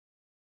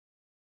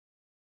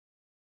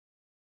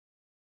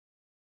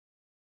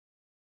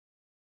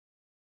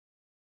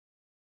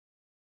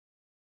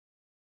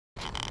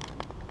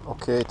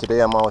Okay,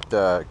 today I'm out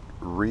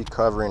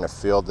recovering a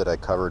field that I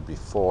covered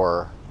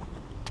before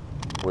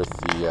with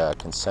the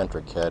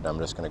concentric head. I'm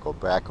just going to go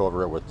back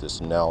over it with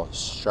this NEL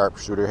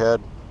Sharpshooter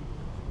head.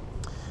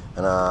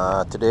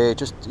 And today,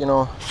 just,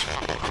 junk.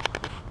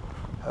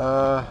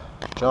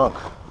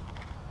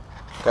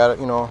 Got it,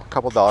 a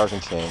couple dollars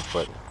and change,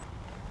 but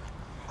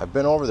I've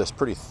been over this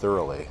pretty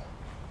thoroughly.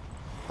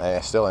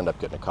 I still end up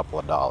getting a couple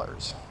of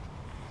dollars.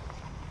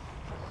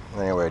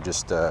 Anyway,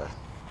 just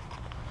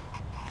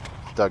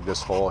dug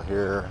this hole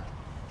here.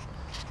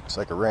 Looks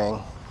like a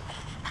ring.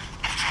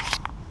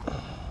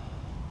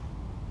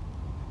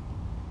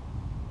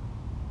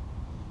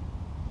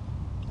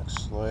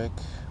 Looks like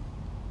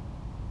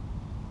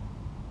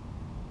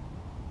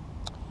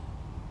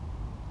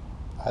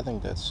I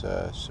think that's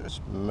it's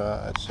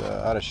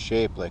out of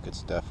shape, like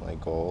it's definitely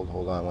gold.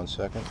 Hold on one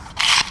second.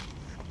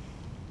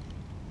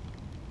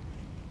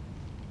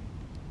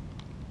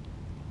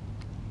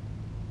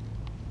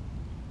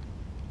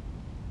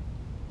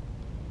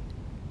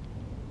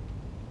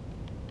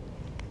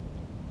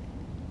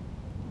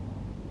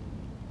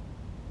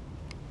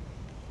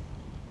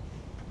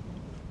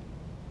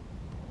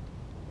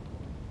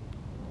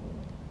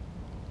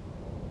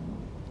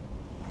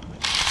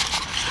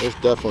 There's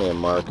definitely a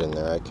mark in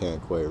there. I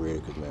can't quite read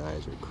it because my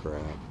eyes are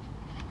crap.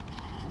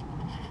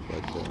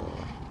 But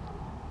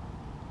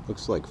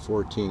looks like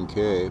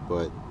 14K,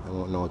 but I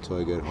won't know until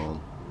I get home.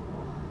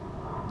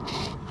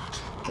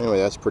 Anyway,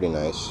 that's pretty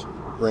nice.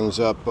 Brings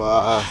up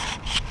low,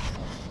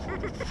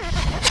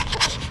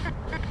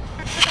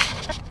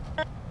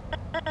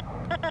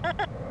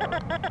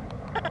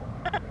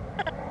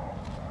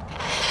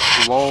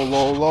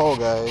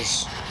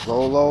 guys.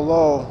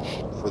 Low.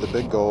 For the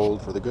big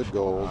gold, for the good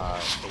gold. I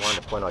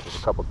wanted to point out just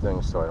a couple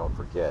things so I don't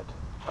forget.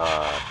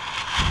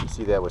 You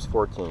see that was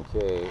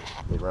 14K.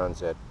 It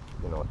runs at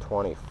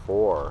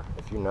 24.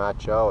 If you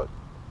notch out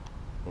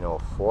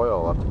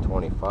foil up to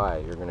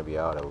 25, you're going to be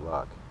out of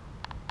luck.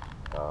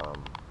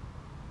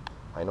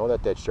 I know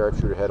that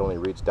sharpshooter head only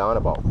reads down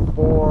about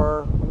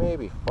 4,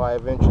 maybe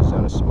 5 inches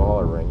on a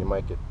smaller ring. You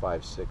might get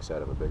 5, 6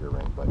 out of a bigger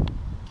ring, but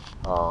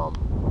I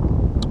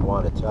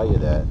want to tell you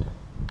that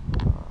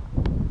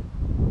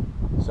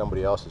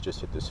somebody else has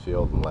just hit this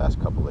field in the last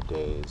couple of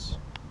days,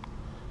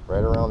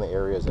 right around the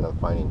areas that I'm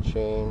finding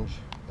change.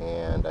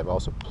 And I've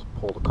also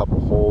pulled a couple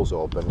holes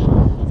open,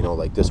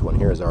 like this one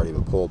here has already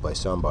been pulled by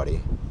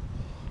somebody,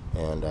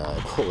 and I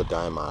pulled a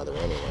dime out of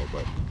there anyway.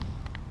 But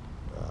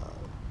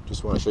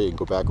just want to show you, can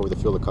go back over the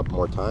field a couple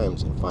more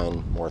times and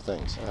find more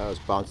things. I was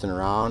bouncing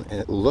around and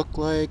it looked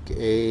like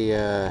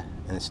and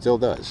it still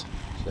does,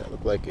 so it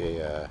looked like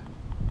a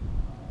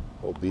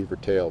old beaver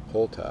tail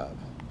pull top.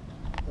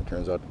 It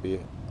turns out to be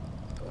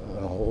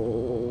an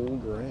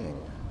old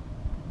ring.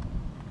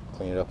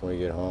 Clean it up when we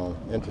get home.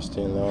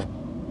 Interesting though.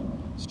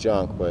 It's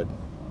junk, but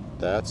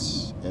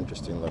that's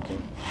interesting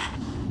looking.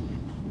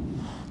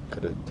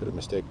 Could have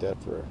mistaken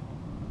that for a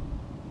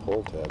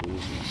pull tab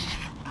easy.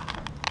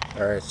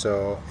 Alright,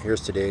 so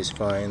here's today's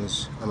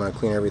finds. I'm going to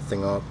clean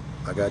everything up.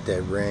 I got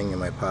that ring in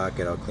my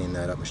pocket. I'll clean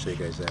that up and show you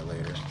guys that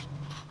later.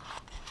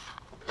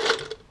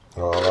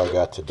 All I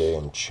got today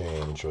in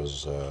change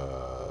was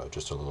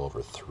just a little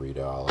over $3.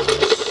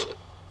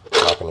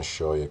 I'm not going to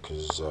show you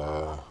because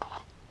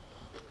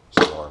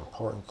some more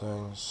important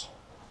things.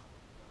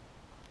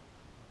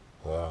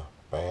 Yeah,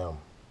 bam.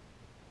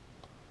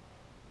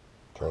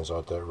 Turns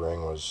out that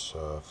ring was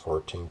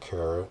 14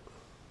 karat.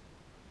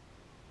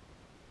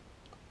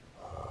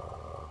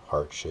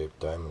 Heart-shaped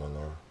diamond in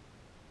there.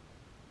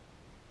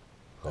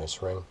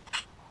 Nice ring. I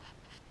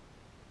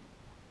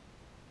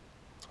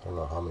don't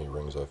know how many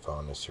rings I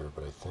found this year,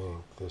 but I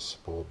think this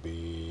will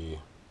be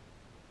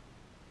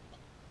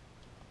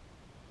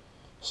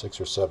 6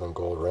 or 7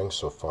 gold rings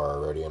so far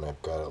already, and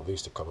I've got at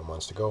least a couple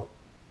months to go.